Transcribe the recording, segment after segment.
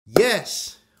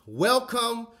Yes,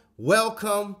 welcome,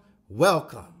 welcome,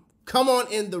 welcome. Come on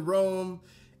in the room,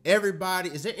 everybody.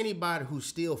 Is there anybody who's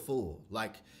still full?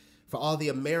 Like, for all the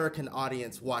American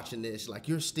audience watching this, like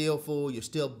you're still full, you're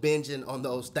still binging on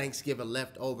those Thanksgiving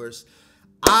leftovers.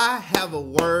 I have a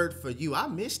word for you. I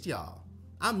missed y'all.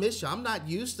 I miss y'all. I'm not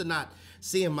used to not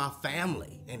seeing my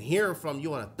family and hearing from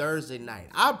you on a Thursday night.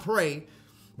 I pray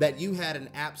that you had an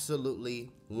absolutely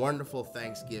wonderful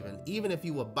Thanksgiving, even if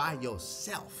you were by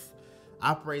yourself.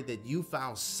 I pray that you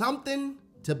found something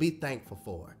to be thankful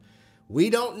for. We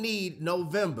don't need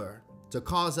November to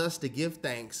cause us to give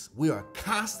thanks. We are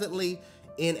constantly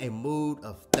in a mood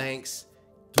of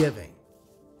thanksgiving.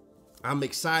 I'm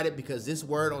excited because this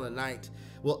word on the night,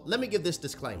 well, let me give this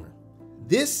disclaimer.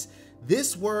 This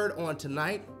word on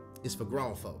tonight is for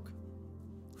grown folk.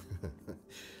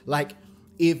 Like,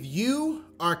 if you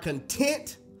are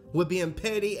content with being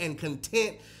petty and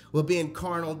content with being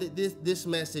carnal, this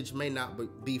message may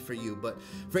not be for you. But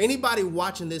for anybody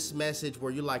watching this message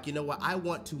where you're like, you know what, I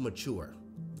want to mature.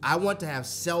 I want to have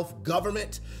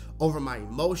self-government over my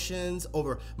emotions,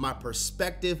 over my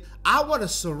perspective. I want to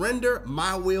surrender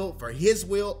my will for his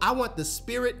will. I want the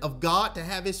Spirit of God to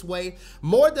have his way.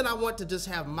 More than I want to just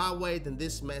have my way, then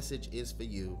this message is for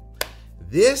you.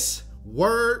 This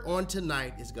word on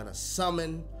tonight is going to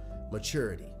summon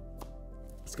maturity.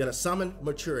 It's going to summon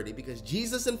maturity because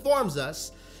Jesus informs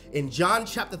us in John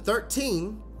chapter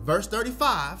 13, verse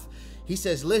 35. He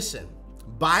says, listen,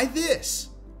 by this,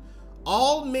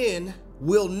 all men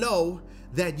will know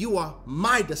that you are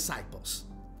my disciples.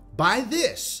 By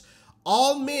this,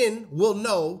 all men will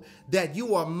know that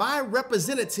you are my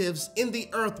representatives in the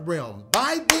earth realm.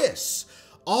 By this,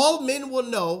 all men will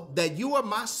know that you are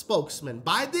my spokesman.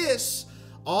 By this,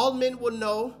 all men will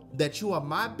know that you are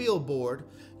my billboard,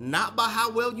 not by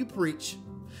how well you preach,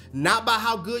 not by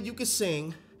how good you can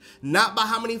sing, not by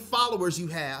how many followers you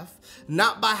have,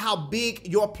 not by how big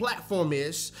your platform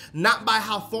is, not by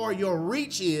how far your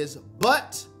reach is,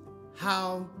 but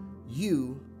how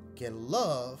you can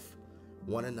love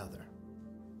one another.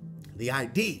 The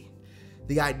ID,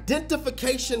 the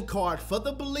identification card for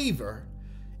the believer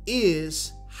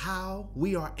is how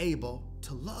we are able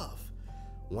to love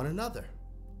one another.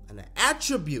 An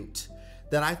attribute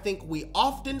that I think we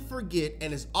often forget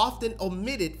and is often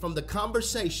omitted from the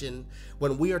conversation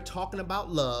when we are talking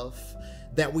about love,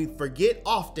 that we forget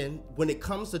often when it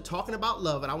comes to talking about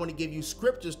love. And I want to give you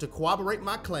scriptures to corroborate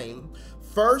my claim.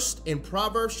 First, in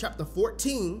Proverbs chapter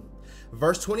 14,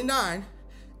 verse 29,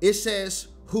 it says,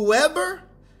 whoever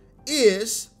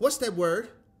is, what's that word?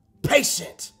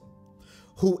 Patient.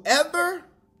 Whoever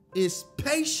is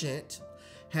patient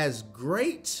has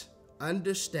great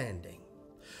understanding,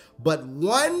 but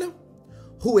one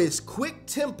who is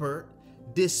quick-tempered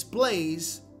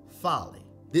displays folly.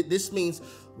 This means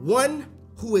one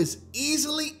who is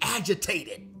easily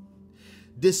agitated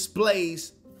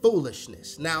displays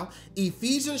foolishness. Now,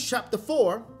 Ephesians chapter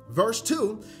 4, verse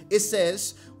 2, it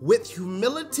says, with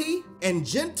humility and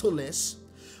gentleness,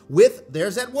 with,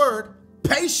 there's that word,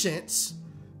 patience,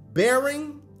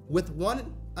 bearing with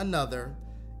one another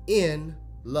in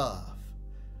love.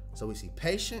 So we see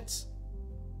patience,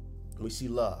 we see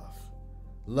love.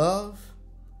 Love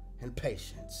and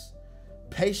patience.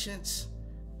 Patience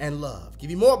and love. Give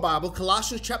you more Bible.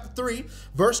 Colossians chapter 3,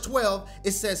 verse 12,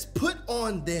 it says, put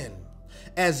on then,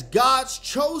 as God's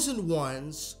chosen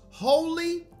ones,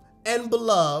 holy and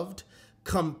beloved,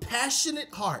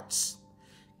 compassionate hearts,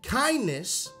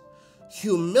 kindness,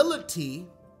 humility,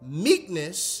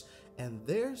 meekness, and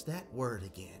there's that word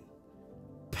again,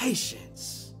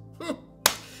 patience.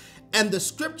 And the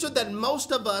scripture that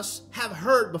most of us have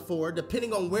heard before,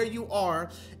 depending on where you are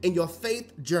in your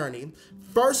faith journey,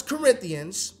 1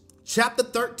 Corinthians chapter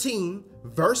 13,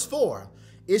 verse 4,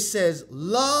 it says,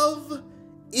 love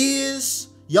is,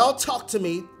 y'all talk to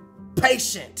me,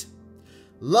 patient.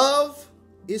 Love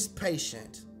is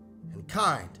patient and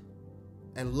kind.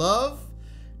 And love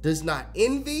does not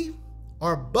envy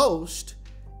or boast.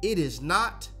 It is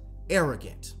not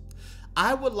arrogant.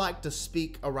 I would like to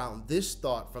speak around this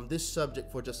thought from this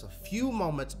subject for just a few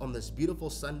moments on this beautiful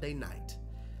Sunday night.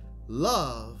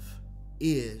 Love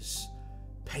is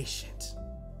patient.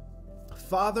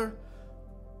 Father,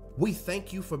 we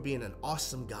thank you for being an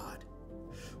awesome God.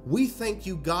 We thank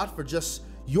you, God, for just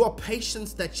your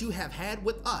patience that you have had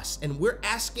with us. And we're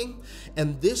asking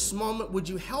in this moment, would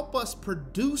you help us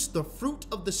produce the fruit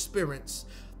of the Spirit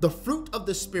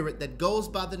that goes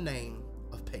by the name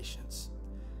of patience.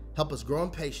 Help us grow in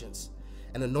patience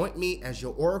and anoint me as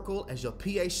your oracle, as your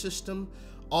PA system.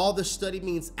 All the study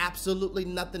means absolutely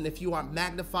nothing if you aren't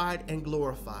magnified and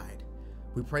glorified.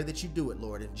 We pray that you do it,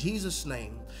 Lord, in Jesus'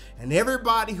 name. And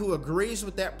everybody who agrees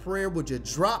with that prayer, would you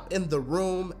drop in the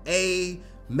room?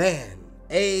 Amen.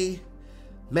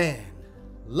 Amen.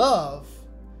 Love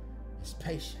is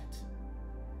patient.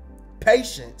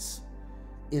 Patience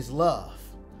is love.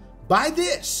 By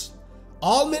this,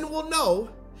 all men will know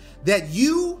that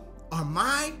you are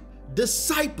my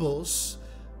disciples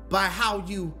by how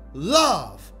you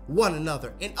love one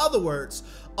another. In other words,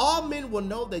 all men will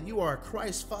know that you are a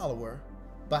Christ follower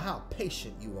by how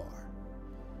patient you are.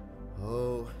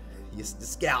 Oh, your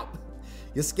scalp.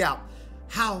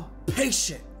 How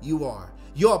patient you are.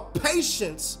 Your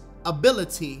patience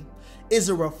ability is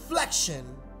a reflection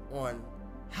on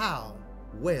how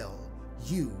well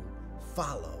you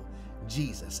follow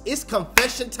Jesus. It's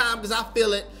confession time because I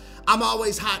feel it. I'm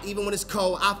always hot, even when it's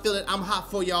cold. I feel it. I'm hot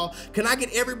for y'all. Can I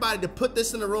get everybody to put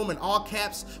this in the room in all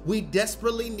caps? We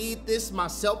desperately need this,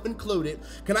 myself included.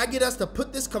 Can I get us to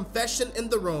put this confession in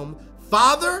the room?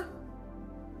 Father,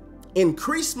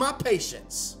 increase my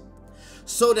patience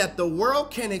so that the world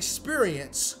can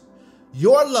experience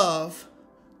your love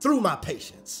through my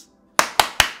patience.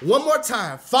 One more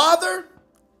time. Father,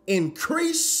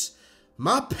 increase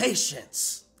my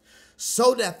patience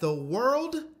so that the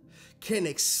world can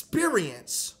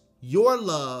experience your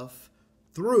love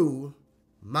through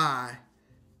my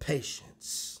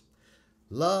patience.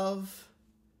 Love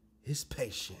is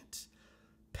patient.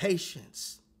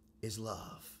 Patience is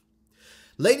love.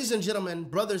 Ladies and gentlemen,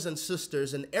 brothers and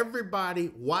sisters, and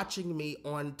everybody watching me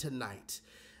on tonight,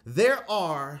 there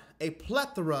are a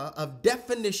plethora of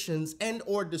definitions and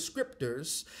or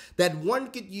descriptors that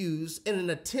one could use in an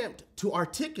attempt to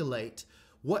articulate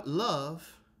what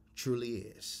love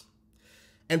truly is.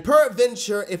 And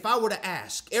peradventure, if I were to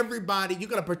ask everybody, you're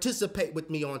going to participate with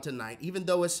me on tonight, even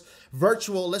though it's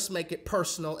virtual, let's make it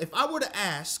personal. If I were to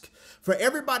ask for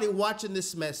everybody watching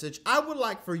this message, I would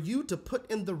like for you to put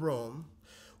in the room,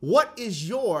 what is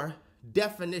your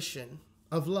definition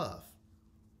of love?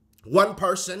 One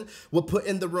person will put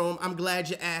in the room, I'm glad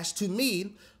you asked. To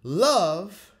me,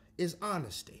 love is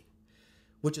honesty,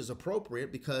 which is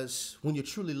appropriate because when you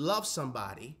truly love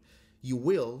somebody, you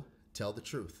will tell the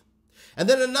truth. And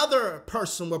then another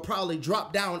person will probably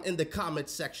drop down in the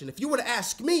comments section. If you were to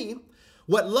ask me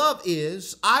what love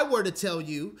is, I were to tell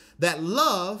you that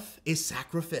love is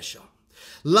sacrificial.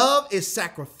 Love is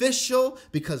sacrificial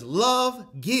because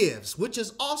love gives, which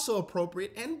is also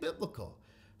appropriate and biblical.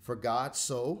 For God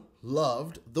so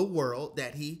loved the world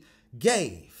that he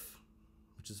gave,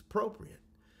 which is appropriate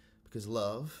because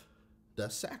love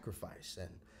does sacrifice and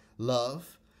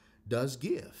love does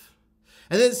give.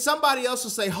 And then somebody else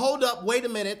will say, hold up, wait a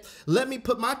minute. Let me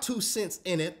put my 2 cents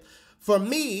in it. For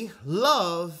me,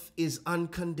 love is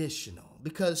unconditional.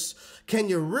 Because can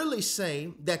you really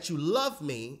say that you love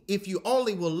me if you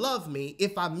only will love me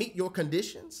if I meet your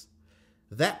conditions?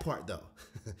 That part though.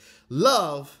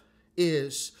 Love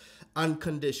is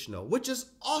unconditional, which is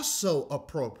also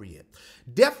appropriate.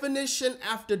 Definition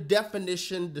after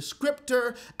definition,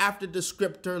 descriptor after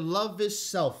descriptor, love is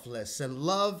selfless and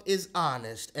love is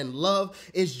honest and love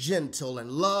is gentle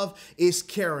and love is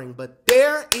caring. But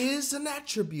there is an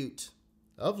attribute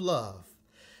of love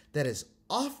that is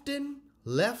often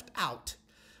left out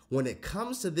when it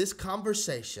comes to this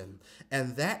conversation,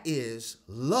 and that is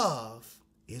love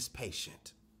is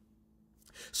patient.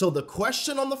 So the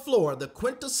question on the floor, the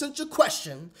quintessential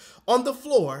question on the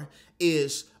floor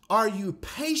is, are you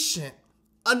patient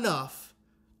enough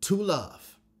to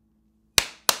love?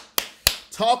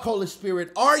 Talk, Holy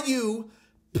Spirit. Are you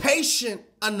patient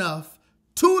enough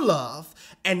to love?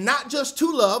 And not just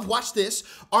to love, watch this.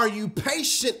 Are you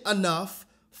patient enough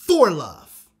for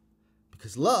love?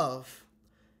 Because love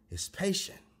is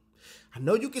patient. I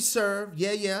know you can serve.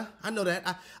 Yeah, I know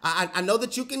that. I know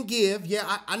that you can give.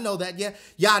 Yeah, I know that. Yeah,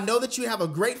 I know that you have a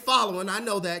great following. I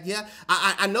know that. Yeah,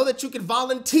 I know that you can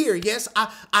volunteer. Yes,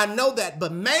 I know that.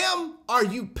 But ma'am, are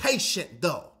you patient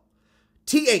though?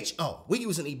 THO, we're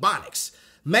using Ebonics.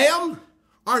 Ma'am,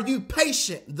 are you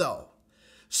patient though?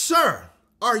 Sir,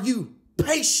 are you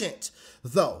patient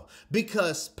though?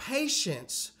 Because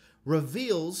patience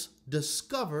reveals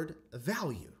discovered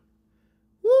value.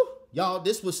 Woo! Y'all,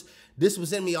 this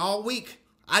was in me all week.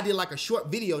 I did like a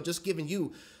short video just giving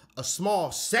you a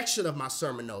small section of my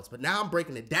sermon notes, but now I'm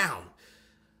breaking it down.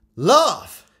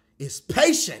 Love is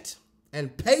patient,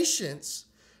 and patience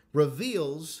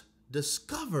reveals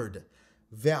discovered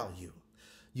value.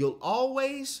 You'll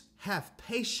always have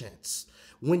patience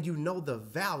when you know the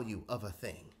value of a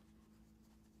thing.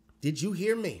 Did you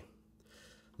hear me?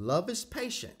 Love is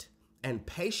patient, and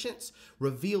patience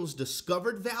reveals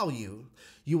discovered value.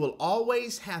 You will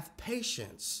always have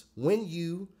patience when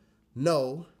you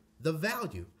know the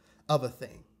value of a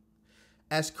thing.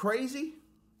 As crazy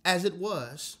as it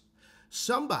was,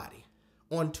 somebody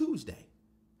on Tuesday,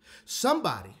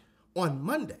 somebody on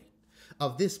Monday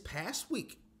of this past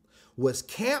week was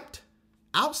camped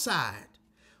outside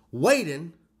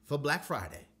waiting for Black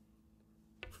Friday.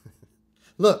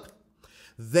 Look,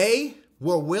 they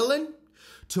were willing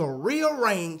to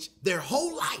rearrange their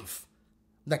whole life.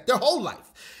 Like their whole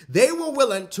life. They were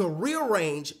willing to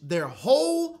rearrange their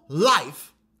whole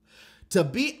life to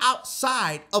be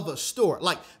outside of a store.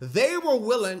 Like they were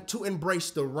willing to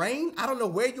embrace the rain. I don't know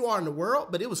where you are in the world,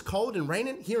 but it was cold and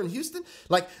raining here in Houston.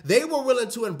 Like they were willing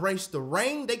to embrace the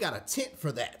rain. They got a tent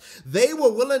for that. They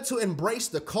were willing to embrace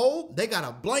the cold. They got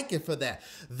a blanket for that.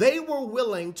 They were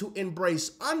willing to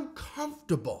embrace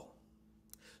uncomfortable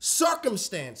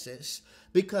circumstances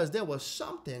because there was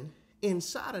something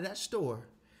inside of that store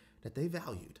that they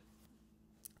valued.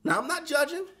 Now, I'm not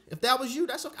judging. If that was you,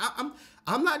 that's okay.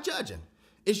 I'm not judging.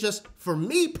 It's just for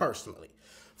me personally.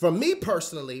 For me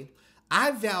personally,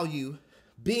 I value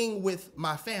being with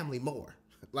my family more.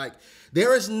 Like,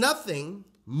 there is nothing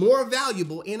more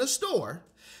valuable in a store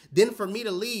than for me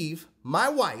to leave my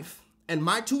wife and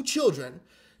my 2 children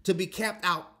to be camped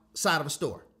outside of a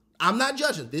store. I'm not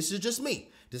judging. This is just me.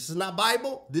 This is not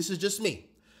Bible. This is just me.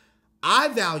 I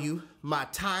value my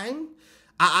time.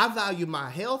 I value my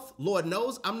health. Lord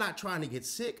knows I'm not trying to get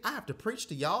sick. I have to preach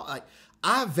to y'all. Like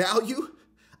I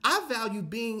value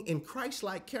being in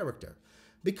Christ-like character,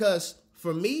 because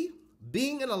for me,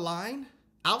 being in a line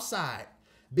outside,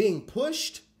 being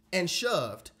pushed and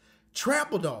shoved,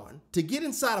 trampled on to get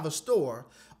inside of a store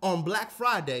on Black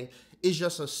Friday is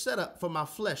just a setup for my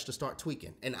flesh to start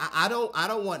tweaking. And I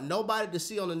don't want nobody to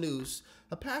see on the news,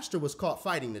 a pastor was caught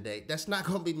fighting today. That's not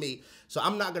going to be me. So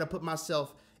I'm not going to put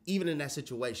myself even in that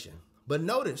situation. But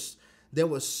notice there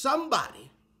was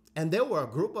somebody and there were a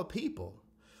group of people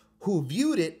who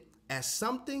viewed it as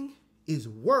something is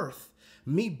worth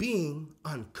me being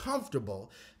uncomfortable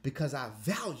because I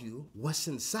value what's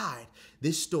inside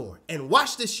this store. And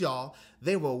watch this, y'all.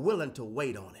 They were willing to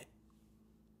wait on it.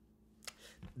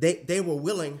 They were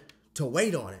willing to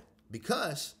wait on it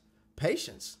because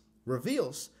patience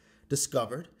reveals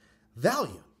discovered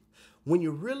value. When you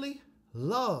really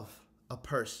love a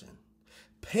person,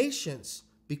 patience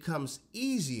becomes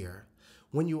easier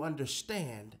when you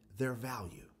understand their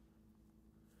value.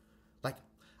 Like,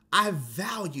 I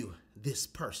value this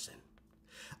person.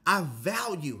 I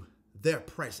value their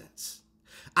presence.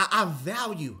 I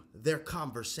value their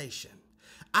conversation.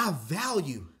 I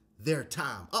value their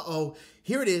time.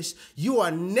 Here it is. You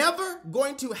are never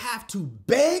going to have to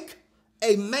beg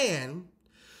a man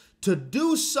to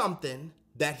do something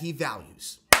that he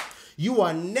values. You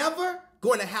are never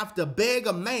going to have to beg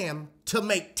a man to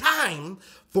make time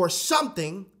for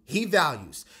something he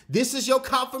values. This is your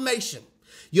confirmation.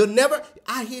 You'll never,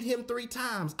 I hit him 3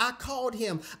 times. I called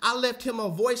him. I left him a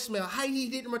voicemail. How he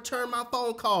didn't return my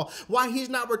phone call. Why he's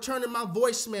not returning my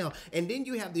voicemail. And then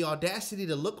you have the audacity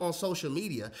to look on social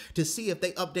media to see if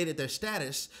they updated their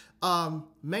status.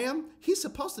 Ma'am, he's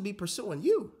supposed to be pursuing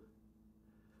you.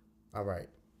 All right.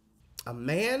 A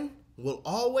man will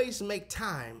always make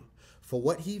time for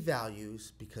what he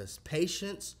values because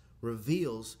patience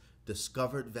reveals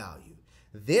discovered value.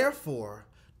 Therefore,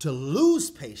 to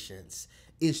lose patience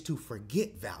is to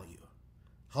forget value.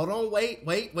 Hold on, wait,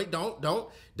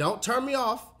 don't turn me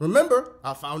off. Remember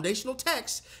our foundational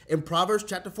text in Proverbs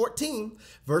chapter 14,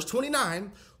 verse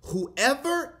 29,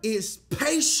 whoever is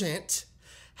patient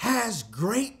has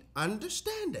great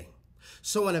understanding.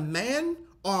 So when a man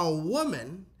or a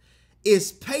woman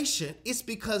is patient, it's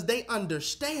because they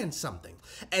understand something.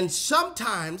 And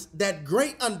sometimes that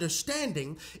great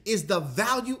understanding is the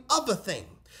value of a thing.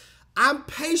 I'm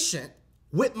patient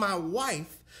with my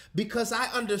wife because I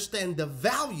understand the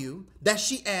value that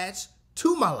she adds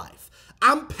to my life.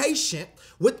 I'm patient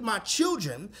with my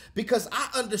children because I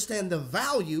understand the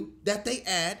value that they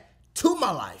add to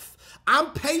my life.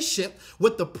 I'm patient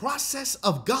with the process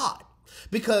of God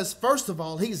because, first of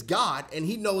all, he's God and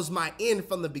he knows my end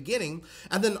from the beginning.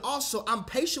 And then also I'm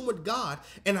patient with God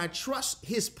and I trust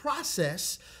his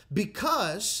process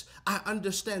because I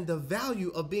understand the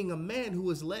value of being a man who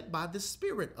is led by the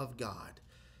Spirit of God.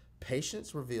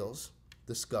 Patience reveals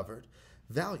discovered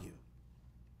value.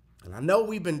 And I know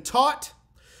we've been taught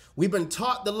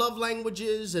the love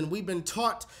languages, and we've been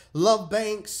taught love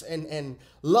banks and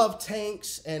love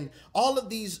tanks and all of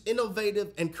these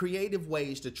innovative and creative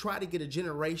ways to try to get a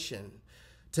generation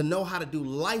to know how to do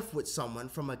life with someone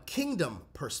from a kingdom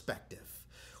perspective.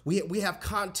 We have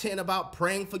content about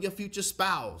praying for your future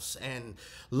spouse and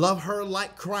love her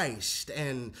like Christ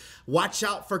and watch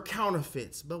out for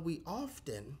counterfeits. But we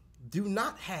often do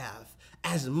not have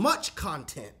as much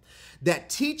content that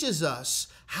teaches us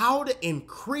how to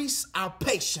increase our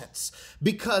patience,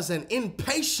 because an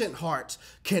impatient heart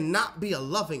cannot be a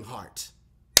loving heart.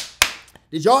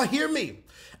 Did y'all hear me?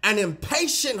 An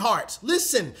impatient heart.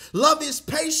 Listen, love is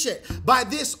patient. By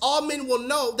this, all men will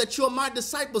know that you are my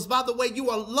disciples, by the way you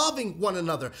are loving one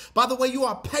another, by the way you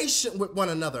are patient with one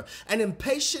another. An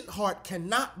impatient heart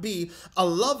cannot be a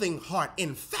loving heart.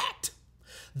 In fact,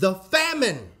 the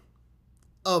famine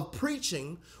of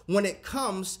preaching when it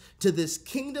comes to this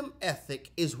kingdom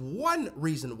ethic is one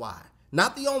reason why,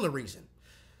 not the only reason.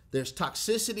 There's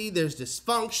toxicity, there's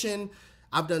dysfunction.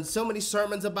 I've done so many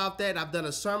sermons about that. I've done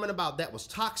a sermon about that was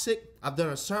toxic. I've done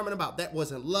a sermon about that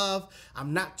wasn't love.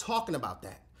 I'm not talking about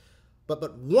that.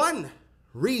 But one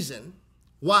reason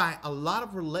why a lot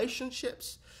of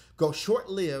relationships go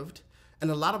short-lived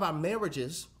and a lot of our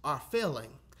marriages are failing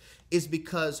is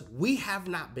because we have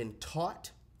not been taught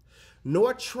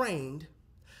nor trained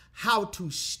how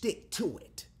to stick to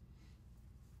it.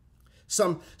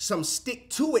 Some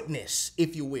stick-to-itness,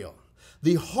 if you will.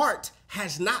 The heart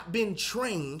has not been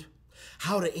trained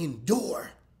how to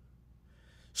endure.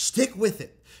 Stick with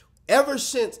it. Ever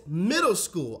since middle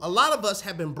school, a lot of us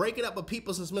have been breaking up with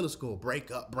people since middle school. Break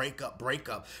up, break up, break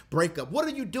up, break up. What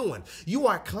are you doing? You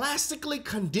are classically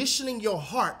conditioning your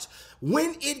heart.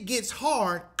 When it gets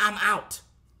hard, I'm out.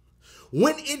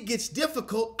 When it gets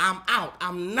difficult, I'm out.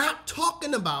 I'm not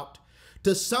talking about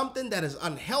to something that is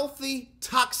unhealthy,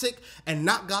 toxic, and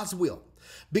not God's will.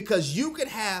 Because you could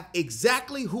have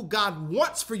exactly who God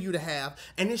wants for you to have,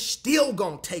 and it's still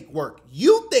going to take work.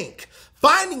 You think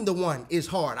finding the one is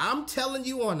hard. I'm telling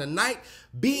you on the night,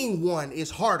 being one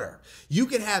is harder. You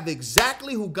can have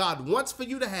exactly who God wants for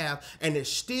you to have, and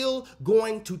it's still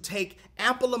going to take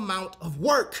ample amount of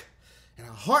work. And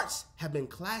our hearts have been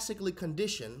classically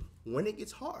conditioned. When it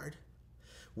gets hard,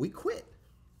 we quit.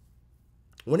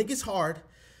 When it gets hard,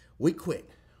 we quit.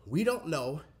 We don't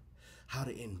know how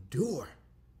to endure.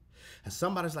 And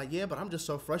somebody's like, yeah, but I'm just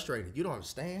so frustrated. You don't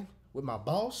understand. With my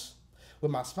boss,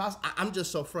 with my spouse, I'm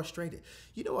just so frustrated.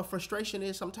 You know what frustration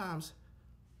is sometimes?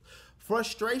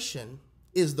 Frustration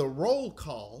is the roll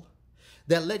call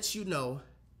that lets you know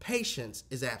patience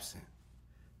is absent.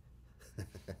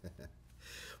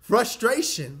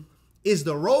 Frustration is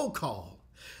the roll call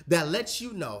that lets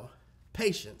you know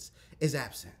patience is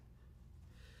absent.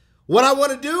 What I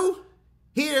want to do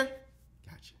here,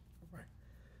 gotcha. All right.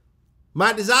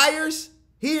 My desires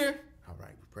here, all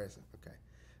right, we're present, okay.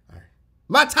 All right.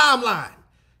 My timeline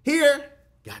here,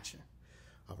 gotcha.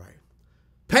 All right.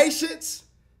 Patience.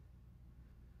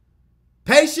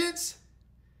 Patience.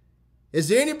 Is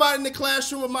there anybody in the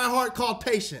classroom with my heart called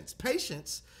patience?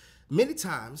 Patience, many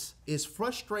times, is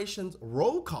frustration's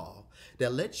roll call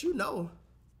that lets you know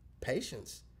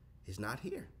patience is not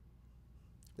here.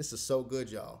 This is so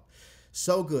good, y'all.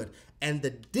 So good. And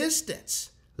the distance,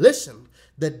 listen,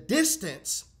 the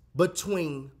distance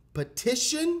between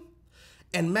petition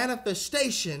and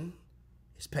manifestation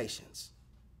is patience.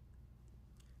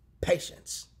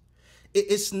 Patience.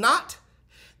 It's not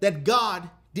that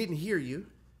God didn't hear you.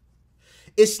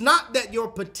 It's not that your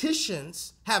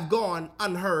petitions have gone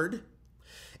unheard.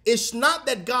 It's not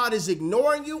that God is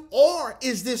ignoring you or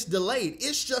is this delayed.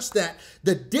 It's just that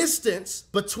the distance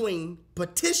between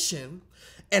petition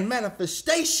and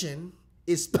manifestation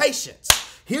is patience.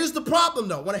 Here's the problem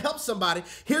though. I want to help somebody.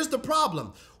 Here's the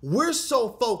problem. We're so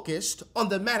focused on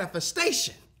the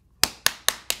manifestation.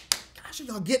 Gosh, are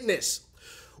y'all getting this?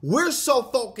 We're so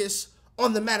focused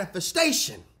on the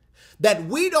manifestation that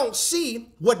we don't see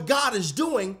what God is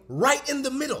doing right in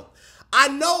the middle. I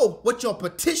know what your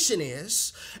petition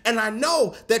is, and I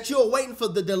know that you're waiting for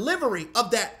the delivery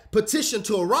of that petition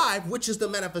to arrive, which is the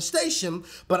manifestation,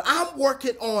 but I'm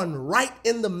working on right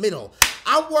in the middle.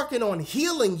 I'm working on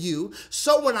healing you,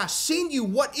 so when I send you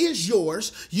what is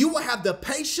yours, you will have the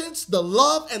patience, the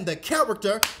love, and the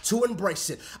character to embrace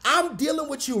it. I'm dealing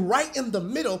with you right in the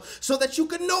middle so that you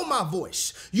can know my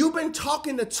voice. You've been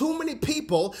talking to too many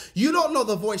people. You don't know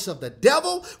the voice of the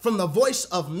devil from the voice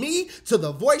of me to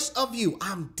the voice of you.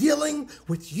 I'm dealing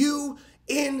with you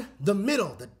in the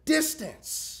middle, the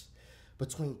distance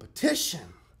between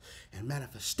petition and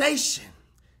manifestation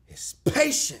is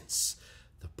patience.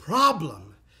 The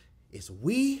problem is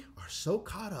we are so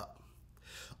caught up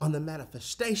on the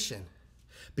manifestation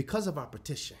because of our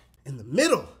petition. In the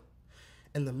middle,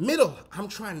 I'm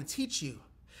trying to teach you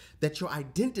that your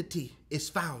identity is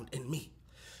found in me.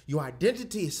 Your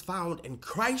identity is found in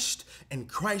Christ and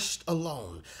Christ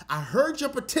alone. I heard your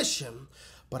petition,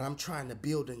 but I'm trying to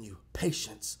build in you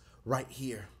patience right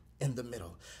here in the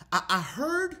middle. I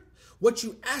heard what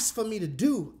you asked for me to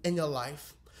do in your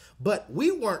life, but we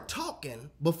weren't talking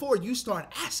before you start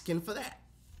asking for that.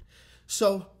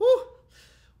 So,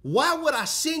 why would I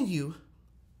send you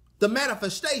the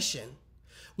manifestation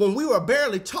when we were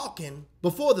barely talking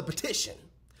before the petition?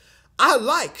 I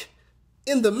like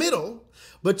in the middle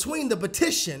between the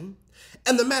petition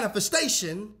and the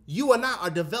manifestation, you and I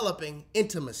are developing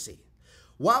intimacy.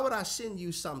 Why would I send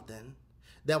you something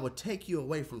that would take you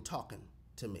away from talking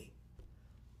to me?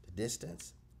 The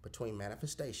distance between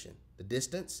manifestation, the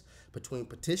distance between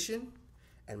petition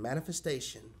and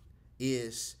manifestation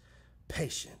is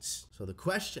patience. So the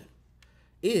question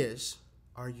is,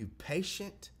 are you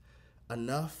patient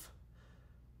enough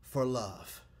for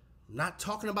love? I'm not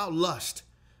talking about lust.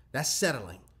 That's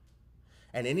settling.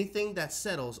 And anything that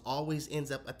settles always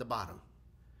ends up at the bottom.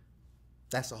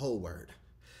 That's the whole word.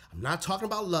 I'm not talking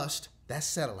about lust. That's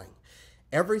settling.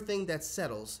 Everything that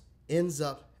settles ends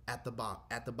up at the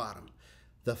bottom.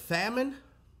 The famine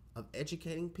of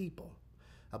educating people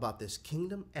about this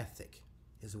kingdom ethic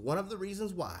is one of the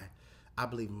reasons why I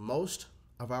believe most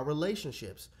of our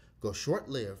relationships go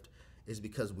short-lived, is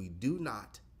because we do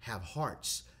not have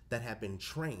hearts that have been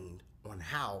trained on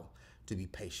how to be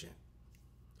patient.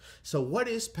 So what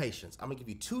is patience? I'm going to give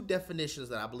you two definitions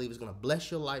that I believe is going to bless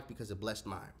your life because it blessed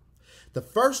mine. The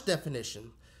first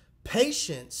definition,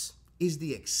 patience is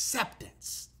the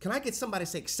acceptance. Can I get somebody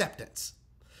to say acceptance?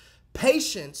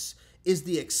 Patience is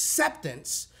the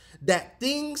acceptance that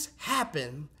things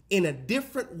happen in a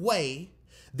different way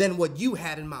than what you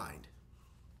had in mind.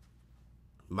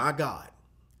 My God.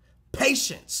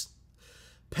 Patience.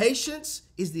 Patience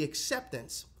is the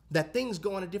acceptance that things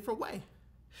go in a different way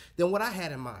than what I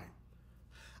had in mind.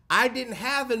 I didn't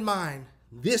have in mind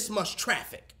this much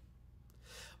traffic,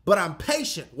 but I'm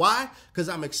patient. Why? Because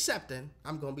I'm accepting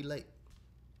I'm going to be late.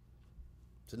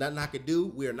 So nothing I can do.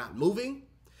 We are not moving.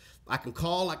 I can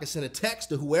call, I can send a text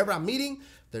to whoever I'm meeting.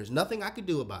 There's nothing I can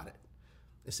do about it.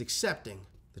 It's accepting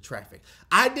the traffic.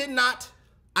 I did not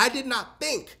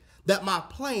think that my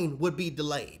plane would be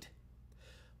delayed,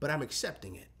 but I'm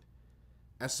accepting it.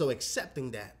 And so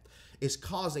accepting that is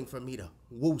causing for me to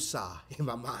woosah in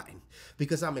my mind,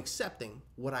 because I'm accepting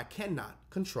what I cannot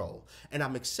control, and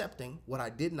I'm accepting what I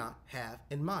did not have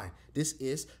in mind. This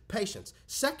is patience.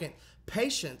 Second,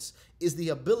 patience is the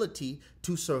ability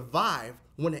to survive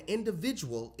when an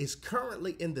individual is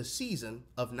currently in the season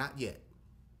of not yet.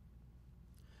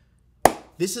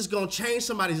 This is going to change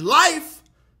somebody's life.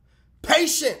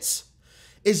 Patience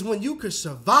is when you can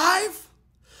survive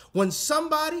when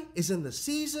somebody is in the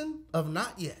season of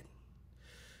not yet.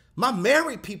 My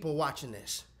married people watching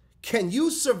this, can you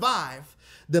survive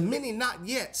the many not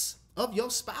yets of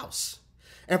your spouse?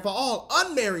 And for all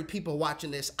unmarried people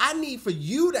watching this, I need for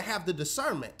you to have the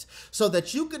discernment so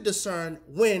that you could discern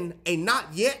when a not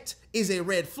yet is a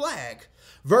red flag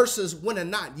versus when a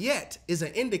not yet is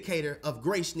an indicator of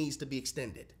grace needs to be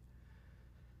extended.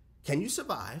 Can you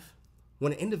survive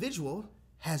when an individual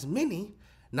has many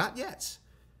not yets?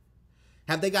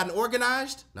 Have they gotten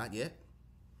organized? Not yet.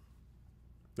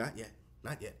 Not yet.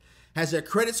 Not yet. Has their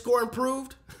credit score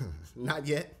improved? Not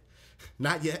yet.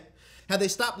 Not yet. Have they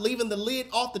stopped leaving the lid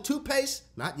off the toothpaste?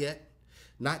 Not yet.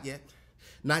 Not yet.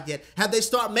 Not yet. Have they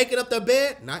started making up their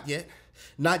bed? Not yet.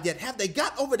 Not yet. Have they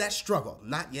got over that struggle?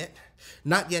 Not yet.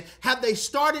 Not yet. Have they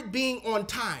started being on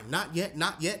time? Not yet.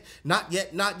 Not yet. Not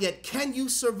yet. Not yet. Can you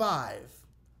survive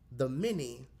the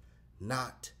many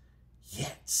not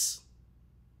yets?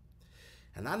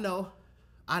 And I know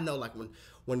like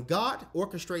when God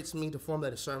orchestrates me to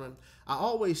formulate a sermon, I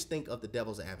always think of the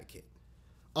devil's advocate.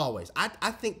 Always. I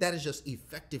think that is just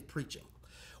effective preaching.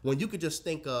 When you could just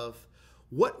think of,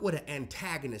 what would an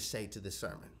antagonist say to this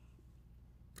sermon?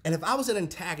 And if I was an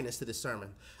antagonist to this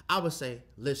sermon, I would say,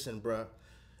 listen, bro,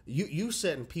 you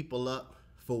setting people up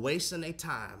for wasting their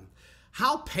time.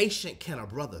 How patient can a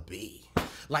brother be?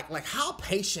 Like how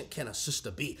patient can a sister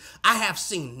be? I have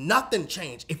seen nothing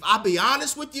change. If I be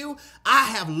honest with you, I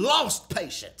have lost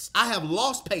patience. I have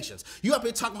lost patience. You up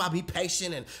here talking about be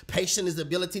patient, and patient is the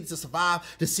ability to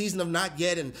survive the season of not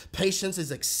yet, and patience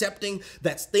is accepting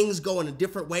that things go in a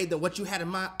different way than what you had in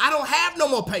mind. I don't have no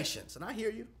more patience. And I hear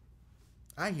you.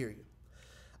 I hear you.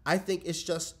 I think it's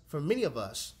just, for many of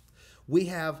us, we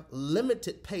have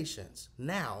limited patience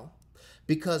now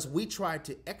because we try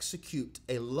to execute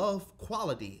a love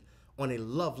quality on a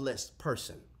loveless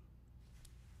person.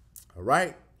 All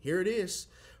right, here it is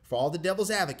for all the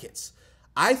devil's advocates.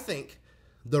 I think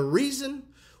the reason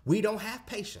We don't have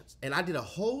patience. And I did a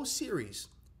whole series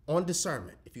on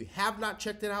discernment. If you have not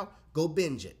checked it out, go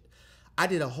binge it. I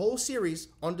did a whole series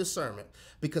on discernment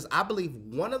because I believe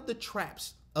one of the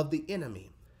traps of the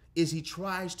enemy is he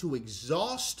tries to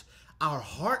exhaust our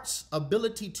heart's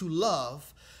ability to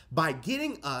love by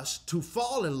getting us to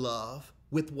fall in love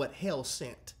with what hell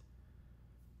sent.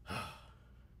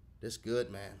 That's good,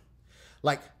 man.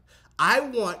 Like, I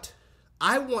want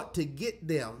to get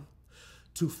them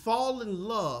to fall in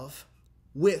love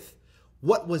with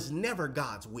what was never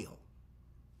God's will.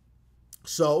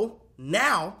 So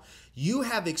now you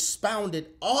have expounded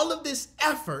all of this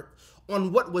effort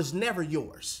on what was never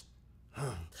yours.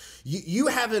 You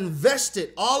have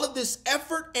invested all of this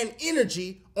effort and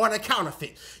energy on a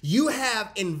counterfeit. You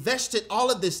have invested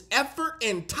all of this effort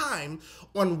and time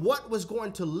on what was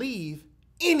going to leave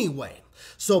anyway.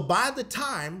 So by the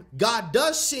time God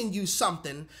does send you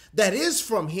something that is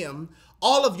from him,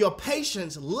 all of your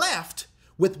patience left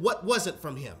with what wasn't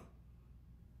from him.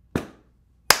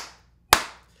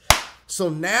 So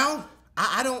now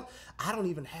I don't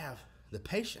even have the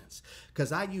patience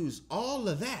because I use all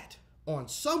of that on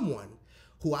someone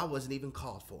who I wasn't even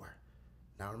called for.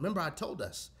 Now remember, I told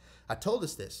us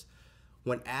this.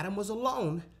 When Adam was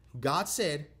alone, God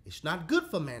said, it's not good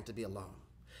for man to be alone.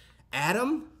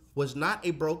 Adam was not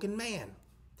a broken man.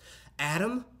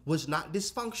 Adam was not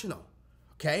dysfunctional,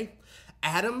 okay?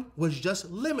 Adam was just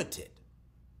limited.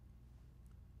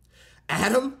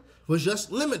 Adam was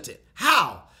just limited.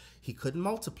 How? He couldn't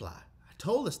multiply. I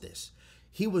told us this.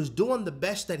 He was doing the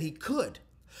best that he could,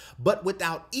 but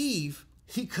without Eve,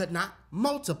 he could not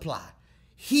multiply.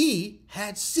 He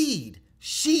had seed.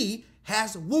 She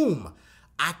has womb.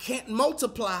 I can't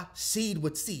multiply seed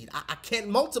with seed. I can't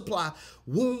multiply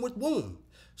womb with womb.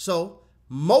 So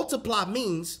multiply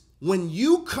means when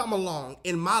you come along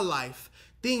in my life,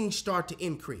 things start to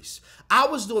increase. I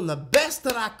was doing the best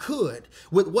that I could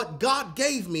with what God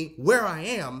gave me where I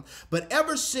am, but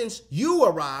ever since you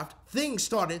arrived, things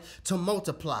started to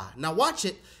multiply. Now watch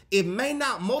it. It may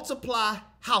not multiply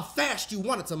how fast you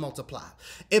want it to multiply.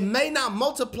 It may not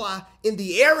multiply in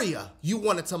the area you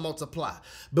want it to multiply.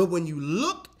 But when you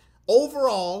look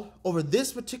overall over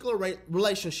this particular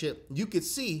relationship, you could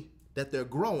see that they're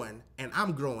growing and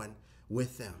I'm growing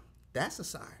with them. That's a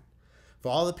sign. For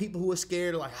all the people who are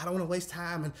scared, like, I don't want to waste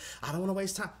time and I don't want to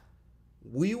waste time.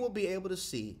 We will be able to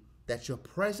see that your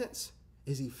presence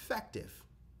is effective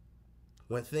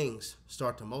when things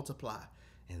start to multiply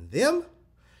in them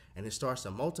and it starts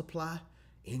to multiply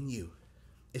in you.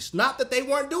 It's not that they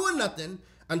weren't doing nothing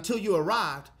until you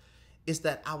arrived. It's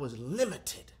that I was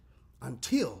limited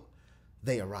until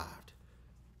they arrived.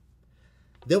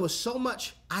 There was so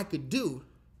much I could do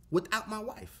without my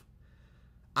wife.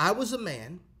 I was a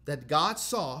man that God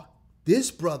saw, this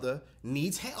brother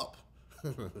needs help.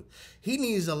 He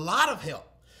needs a lot of help.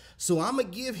 So I'm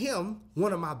going to give him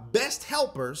one of my best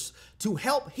helpers to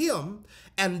help him,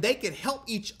 and they can help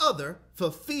each other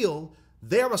fulfill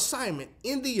their assignment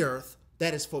in the earth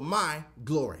that is for my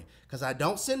glory. Because I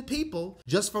don't send people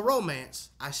just for romance.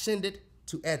 I send it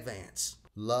to advance.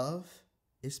 Love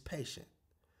is patient.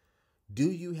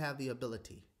 Do you have the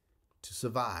ability to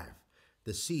survive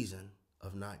the season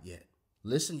of not yet?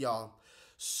 Listen, y'all,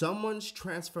 someone's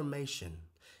transformation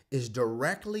is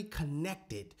directly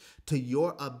connected to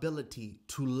your ability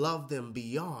to love them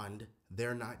beyond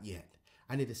their not yet.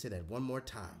 I need to say that one more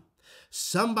time.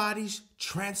 Somebody's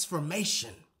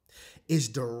transformation is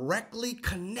directly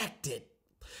connected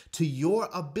to your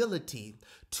ability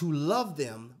to love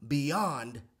them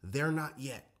beyond their not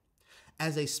yet.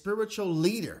 As a spiritual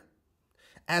leader,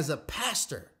 as a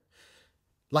pastor,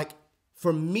 like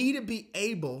for me to be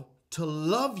able to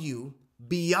love you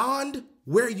beyond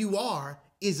where you are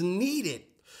is needed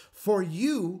for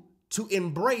you to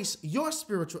embrace your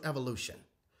spiritual evolution.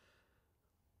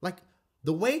 Like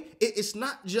the way it's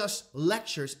not just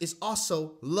lectures, it's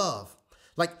also love.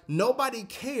 Like nobody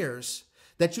cares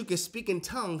that you can speak in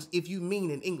tongues if you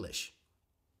mean in English,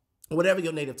 whatever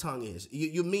your native tongue is.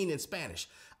 You mean in Spanish.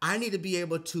 I need to be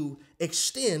able to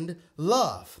extend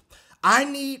love. I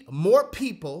need more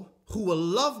people who will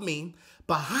love me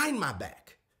behind my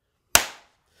back.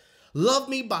 Love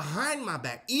me behind my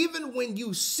back. Even when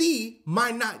you see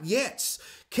my not yets,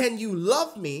 can you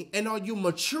love me and are you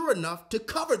mature enough to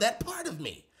cover that part of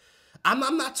me? I'm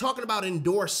not talking about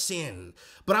endorse sin,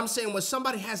 but I'm saying when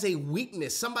somebody has a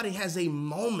weakness, somebody has a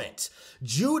moment.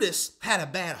 Judas had a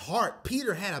bad heart.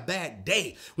 Peter had a bad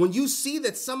day. When you see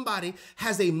that somebody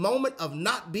has a moment of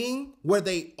not being where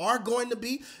they are going to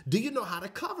be, do you know how to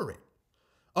cover it?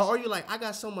 Or are you like, I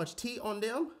got so much tea on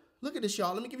them, Look at this,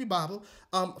 y'all. Let me give you a Bible.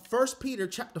 1 Peter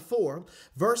chapter 4,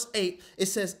 verse 8. It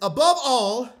says, above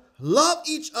all, love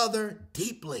each other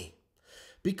deeply,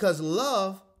 because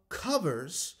love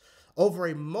covers over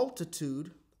a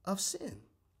multitude of sin.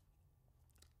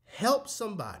 Help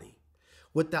somebody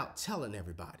without telling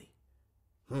everybody.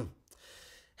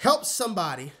 Help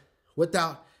somebody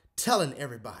without telling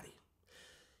everybody.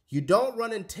 You don't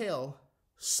run and tell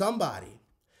somebody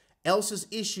else's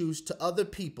issues to other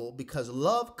people, because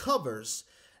love covers,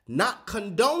 not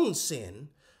condones sin,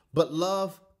 but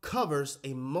love covers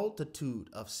a multitude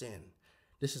of sin.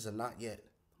 This is a not yet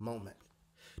moment.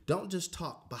 Don't just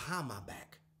talk behind my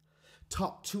back.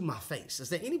 Talk to my face. Is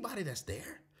there anybody that's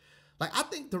there? Like, I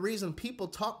think the reason people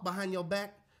talk behind your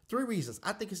back, 3 reasons.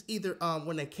 I think it's either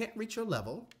when they can't reach your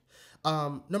level.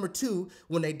 Number 2,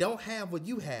 when they don't have what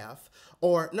you have.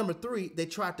 Or number 3, they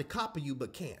tried to copy you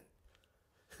but can't.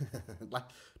 Like,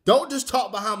 don't just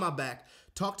talk behind my back.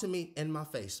 Talk to me in my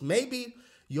face. Maybe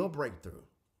your breakthrough,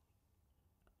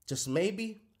 just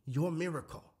maybe your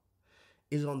miracle,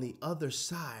 is on the other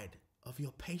side of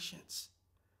your patience.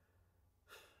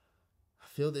 I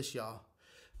feel this, y'all.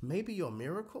 Maybe your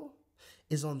miracle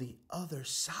is on the other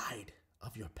side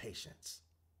of your patience.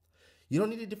 You don't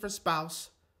need a different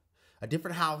spouse, a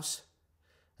different house,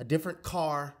 a different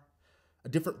car, a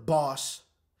different boss.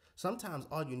 Sometimes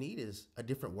all you need is a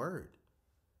different word.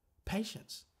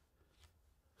 Patience.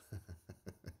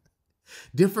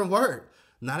 Different word.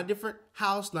 Not a different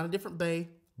house, not a different bay,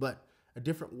 but a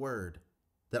different word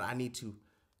that I need to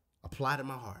apply to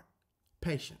my heart.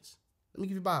 Patience. Let me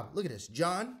give you a Bible. Look at this.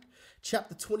 John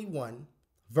chapter 21,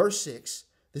 verse 6.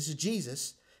 This is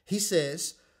Jesus. He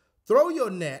says, throw your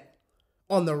net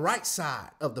on the right side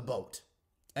of the boat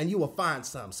and you will find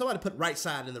some. Somebody put right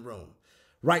side in the room.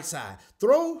 Right side.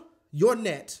 Throw your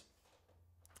net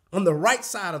on the right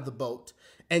side of the boat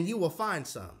and you will find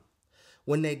some.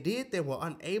 When they did, they were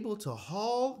unable to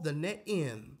haul the net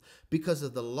in because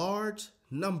of the large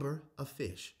number of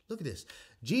fish. Look at this.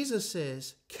 Jesus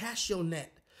says, cast your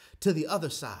net to the other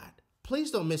side.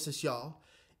 Please don't miss this, y'all.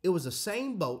 It was the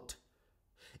same boat.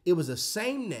 It was the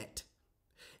same net.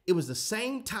 It was the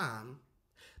same time,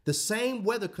 the same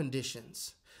weather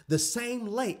conditions, the same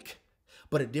lake,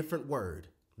 but a different word,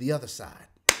 the other side.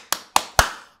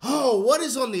 Oh, what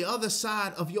is on the other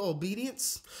side of your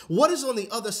obedience? What is on the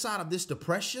other side of this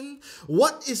depression?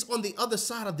 What is on the other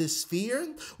side of this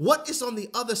fear? What is on the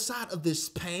other side of this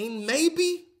pain?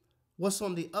 Maybe what's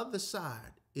on the other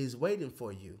side is waiting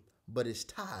for you, but it's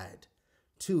tied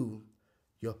to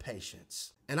your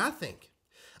patience. And I think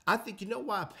you know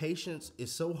why patience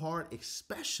is so hard,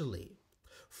 especially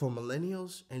for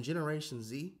millennials and Generation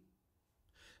Z?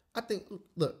 I think,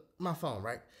 look, my phone,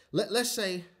 right? Let's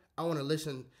say I want to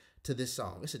listen to this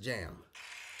song. It's a jam.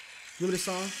 Remember this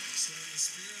song?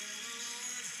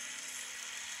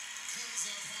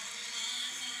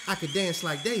 I could dance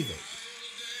like David.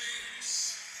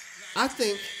 I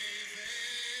think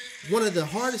one of the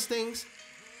hardest things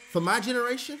for my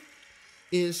generation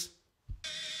is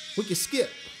we can skip.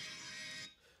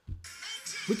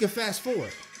 We can fast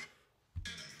forward.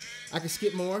 I can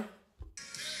skip more.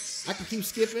 I can keep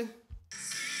skipping.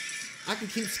 I can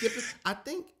keep skipping. I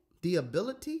think the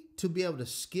ability to be able to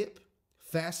skip,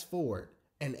 fast forward,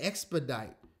 and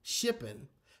expedite shipping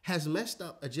has messed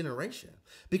up a generation.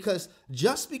 Because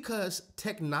just because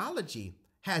technology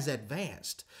has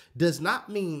advanced does not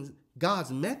mean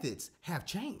God's methods have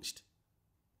changed.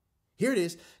 Here it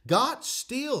is. God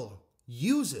still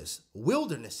uses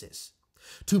wildernesses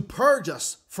to purge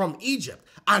us from Egypt.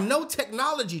 I know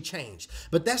technology changed,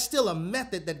 but that's still a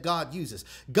method that God uses.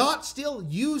 God still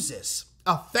uses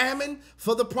a famine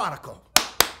for the prodigal.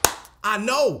 I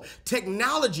know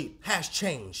technology has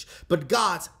changed, but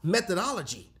God's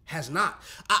methodology has not.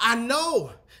 I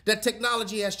know that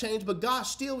technology has changed, but God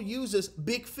still uses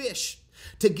big fish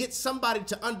to get somebody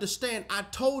to understand, I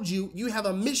told you, you have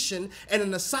a mission and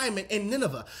an assignment in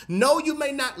Nineveh. No, you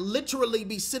may not literally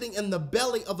be sitting in the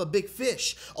belly of a big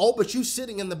fish. Oh, but you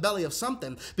sitting in the belly of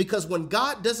something, because when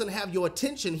God doesn't have your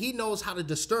attention, he knows how to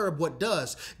disturb what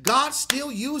does. God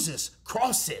still uses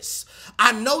crosses.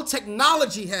 I know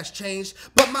technology has changed,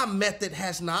 but my method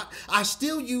has not. I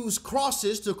still use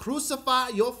crosses to crucify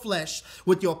your flesh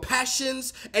with your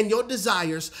passions and your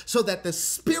desires so that the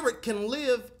spirit can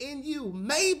live in you.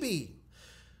 Maybe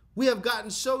we have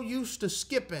gotten so used to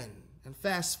skipping and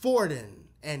fast forwarding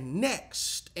and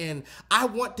next, and I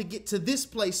want to get to this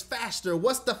place faster.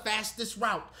 What's the fastest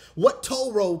route? What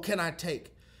toll road can I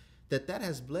take? That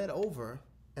has bled over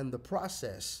in the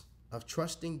process of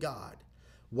trusting God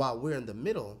while we're in the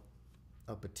middle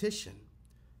of petition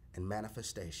and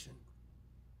manifestation.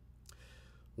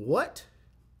 What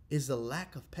is the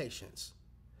lack of patience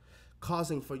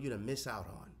causing for you to miss out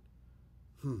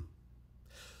on?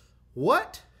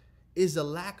 What is the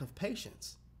lack of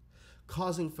patience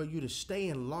causing for you to stay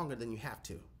in longer than you have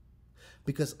to?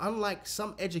 Because unlike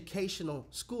some educational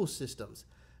school systems,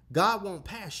 God won't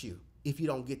pass you if you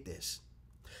don't get this.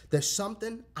 There's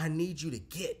something I need you to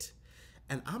get.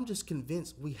 And I'm just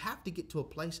convinced we have to get to a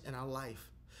place in our life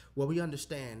where we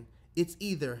understand it's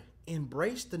either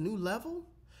embrace the new level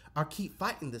or keep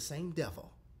fighting the same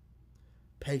devil.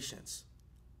 Patience,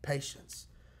 patience,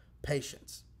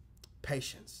 patience,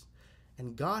 patience.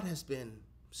 And God has been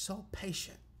so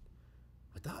patient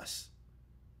with us.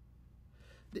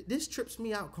 This trips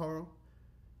me out, Carl.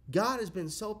 God has been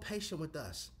so patient with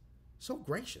us, so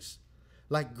gracious.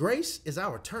 Like grace is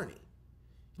our attorney.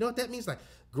 You know what that means? Like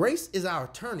grace is our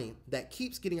attorney that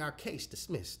keeps getting our case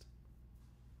dismissed.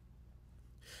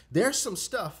 There's some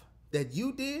stuff that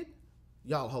you did.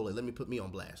 Y'all hold it. Let me put me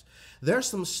on blast. There's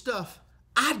some stuff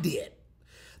I did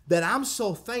that I'm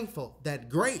so thankful that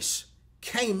grace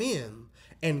came in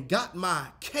and got my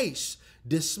case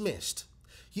dismissed.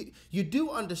 You do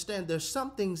understand there's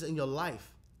some things in your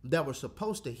life that were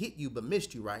supposed to hit you but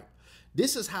missed you, right?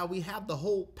 This is how we have the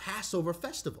whole Passover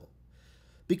festival.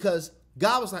 Because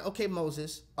God was like, okay,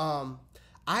 Moses,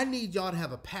 I need y'all to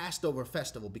have a Passover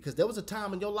festival because there was a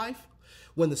time in your life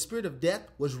when the spirit of death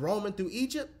was roaming through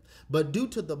Egypt, but due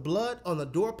to the blood on the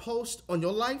doorpost on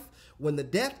your life, when the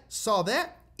death saw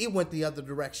that, it went the other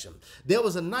direction. There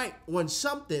was a night when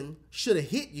something should have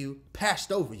hit you,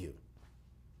 passed over you.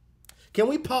 Can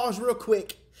we pause real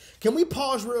quick? Can we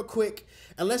pause real quick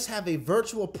and let's have a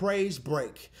virtual praise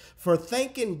break for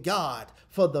thanking God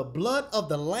for the blood of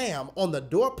the Lamb on the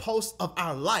doorpost of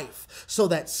our life so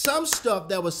that some stuff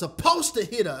that was supposed to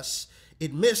hit us,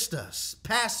 it missed us.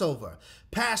 Passover,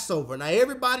 Passover. Now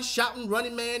everybody's shouting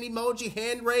running man emoji,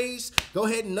 hand raised. Go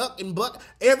ahead and knuck and buck.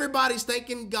 Everybody's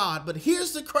thanking God. But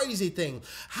here's the crazy thing.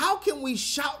 How can we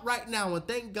shout right now and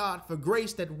thank God for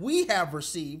grace that we have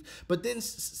received, but then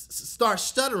start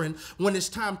stuttering when it's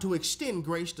time to extend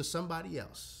grace to somebody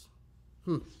else?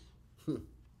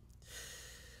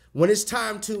 When it's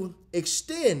time to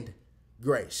extend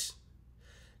grace.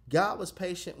 God was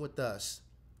patient with us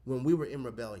when we were in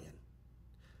rebellion.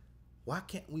 Why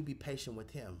can't we be patient with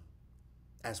him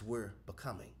as we're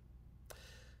becoming?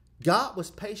 God was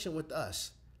patient with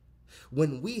us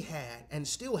when we had and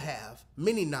still have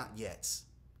many not yets.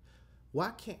 Why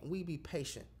can't we be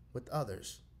patient with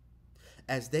others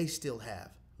as they still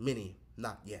have many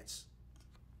not yets?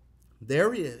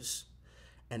 There is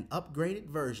an upgraded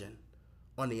version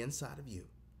on the inside of you.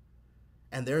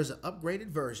 And there's an upgraded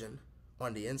version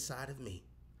on the inside of me.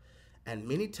 And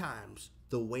many times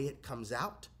the way it comes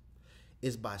out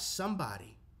is by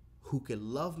somebody who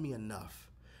can love me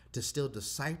enough to still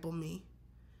disciple me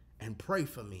and pray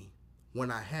for me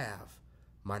when I have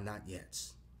my not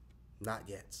yets. Not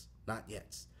yets, not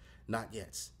yets, not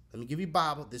yets. Let me give you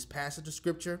Bible, this passage of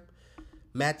scripture,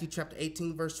 Matthew chapter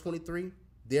 18, verse 23.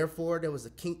 Therefore, there was the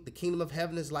kingdom of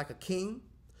heaven is like a king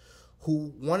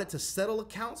who wanted to settle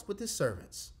accounts with his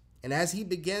servants. And as he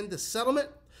began the settlement,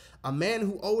 a man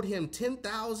who owed him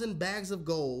 10,000 bags of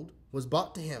gold was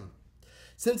brought to him.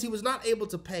 Since he was not able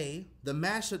to pay, the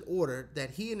master ordered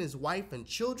that he and his wife and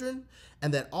children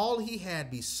and that all he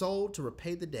had be sold to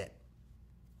repay the debt.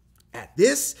 At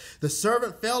this, the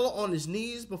servant fell on his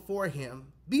knees before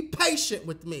him. Be patient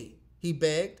with me, he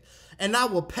begged, and I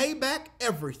will pay back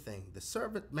everything. The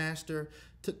servant master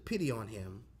took pity on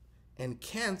him and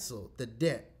canceled the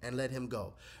debt and let him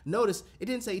go. Notice, it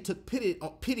didn't say he took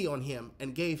pity on him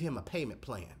and gave him a payment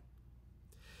plan.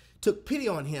 Took pity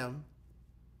on him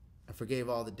and forgave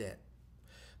all the debt.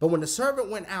 But when the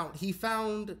servant went out, he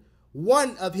found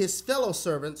one of his fellow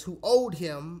servants who owed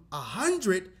him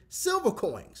 100 silver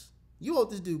coins. You owe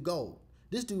this dude gold.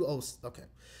 This dude owes,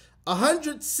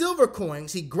 100 silver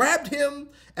coins. He grabbed him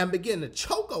and began to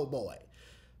choke, oh boy.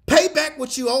 Pay back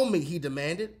what you owe me, he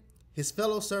demanded. His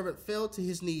fellow servant fell to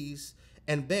his knees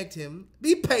and begged him,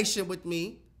 be patient with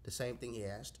me, the same thing he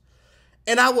asked,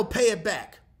 and I will pay it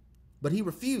back. But he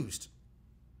refused.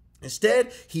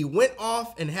 Instead, he went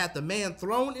off and had the man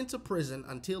thrown into prison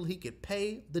until he could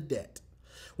pay the debt.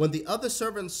 When the other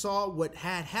servants saw what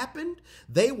had happened,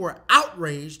 they were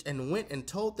outraged and went and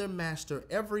told their master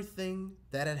everything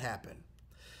that had happened.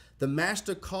 The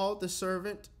master called the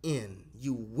servant in.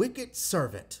 You wicked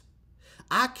servant.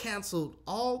 I canceled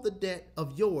all the debt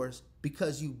of yours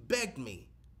because you begged me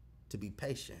to be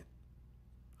patient.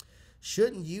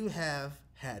 Shouldn't you have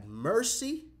had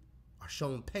mercy or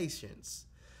shown patience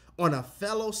on a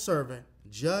fellow servant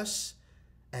just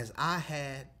as I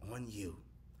had on you?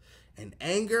 In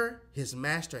anger, his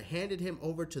master handed him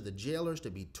over to the jailers to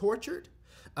be tortured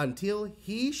until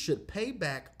he should pay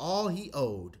back all he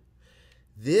owed.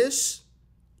 This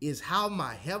is how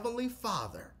my heavenly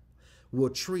Father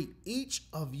will treat each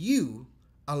of you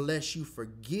unless you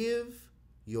forgive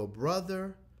your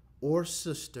brother or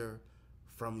sister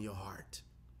from your heart.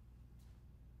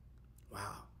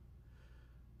 Wow.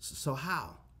 So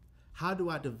how? How do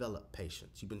I develop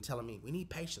patience? You've been telling me we need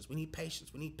patience, we need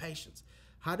patience, we need patience.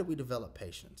 How do we develop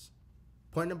patience?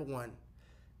 Point number one,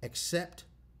 accept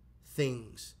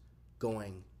things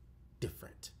going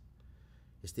different.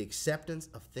 It's the acceptance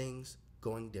of things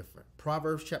going different.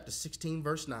 Proverbs chapter 16,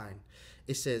 verse 9,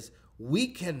 it says, we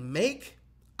can make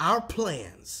our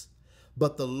plans,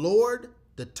 but the Lord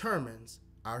determines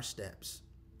our steps.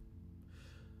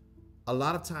 A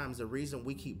lot of times the reason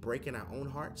we keep breaking our own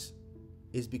hearts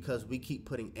is because we keep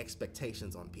putting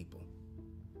expectations on people.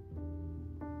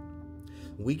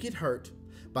 We get hurt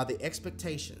by the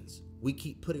expectations we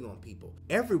keep putting on people.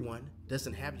 Everyone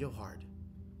doesn't have your heart.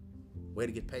 Way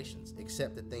to get patience.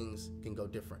 Accept that things can go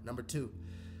different. Number two,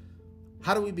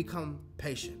 how do we become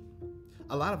patient?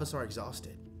 A lot of us are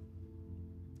exhausted.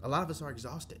 A lot of us are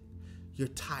exhausted. You're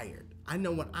tired. I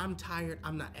know when I'm tired,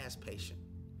 I'm not as patient.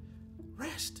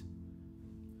 Rest.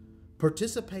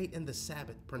 Participate in the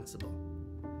Sabbath principle.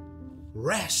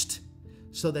 Rest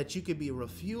so that you can be a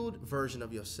refueled version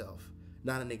of yourself,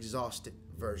 not an exhausted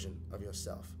version of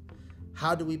yourself.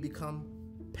 How do we become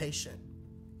patient?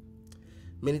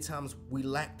 Many times we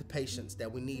lack the patience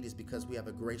that we need is because we have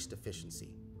a grace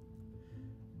deficiency.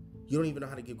 You don't even know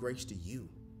how to give grace to you.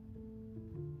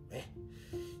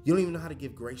 You don't even know how to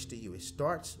give grace to you. It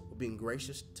starts with being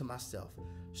gracious to myself.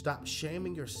 Stop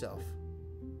shaming yourself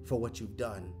for what you've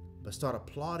done, but start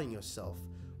applauding yourself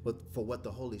for what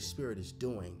the Holy Spirit is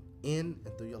doing in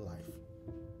and through your life.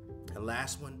 And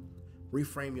last one,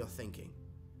 reframe your thinking.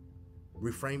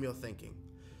 Reframe your thinking.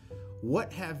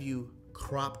 What have you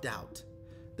cropped out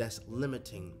that's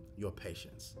limiting your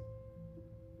patience?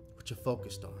 What you're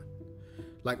focused on?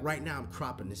 Like right now, I'm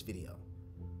cropping this video.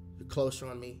 You're closer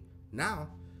on me. Now,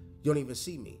 you don't even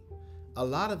see me. A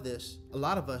lot of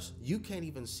us, you can't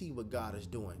even see what God is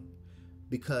doing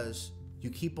because you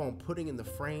keep on putting in the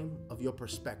frame of your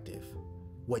perspective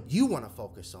what you want to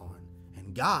focus on,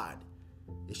 and God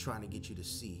is trying to get you to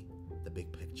see the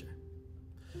big picture.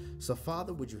 So,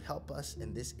 Father, would you help us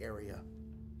in this area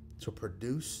to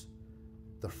produce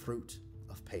the fruit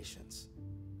of patience?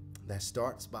 That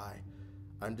starts by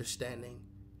understanding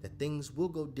that things will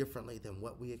go differently than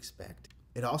what we expect.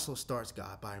 It also starts,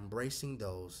 God, by embracing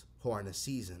those who are in a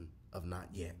season of not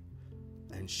yet.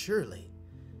 And surely,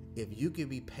 if you can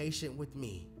be patient with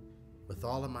me with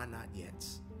all of my not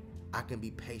yets, I can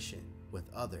be patient with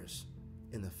others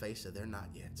in the face of their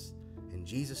not yets. In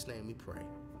Jesus' name we pray.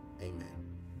 Amen.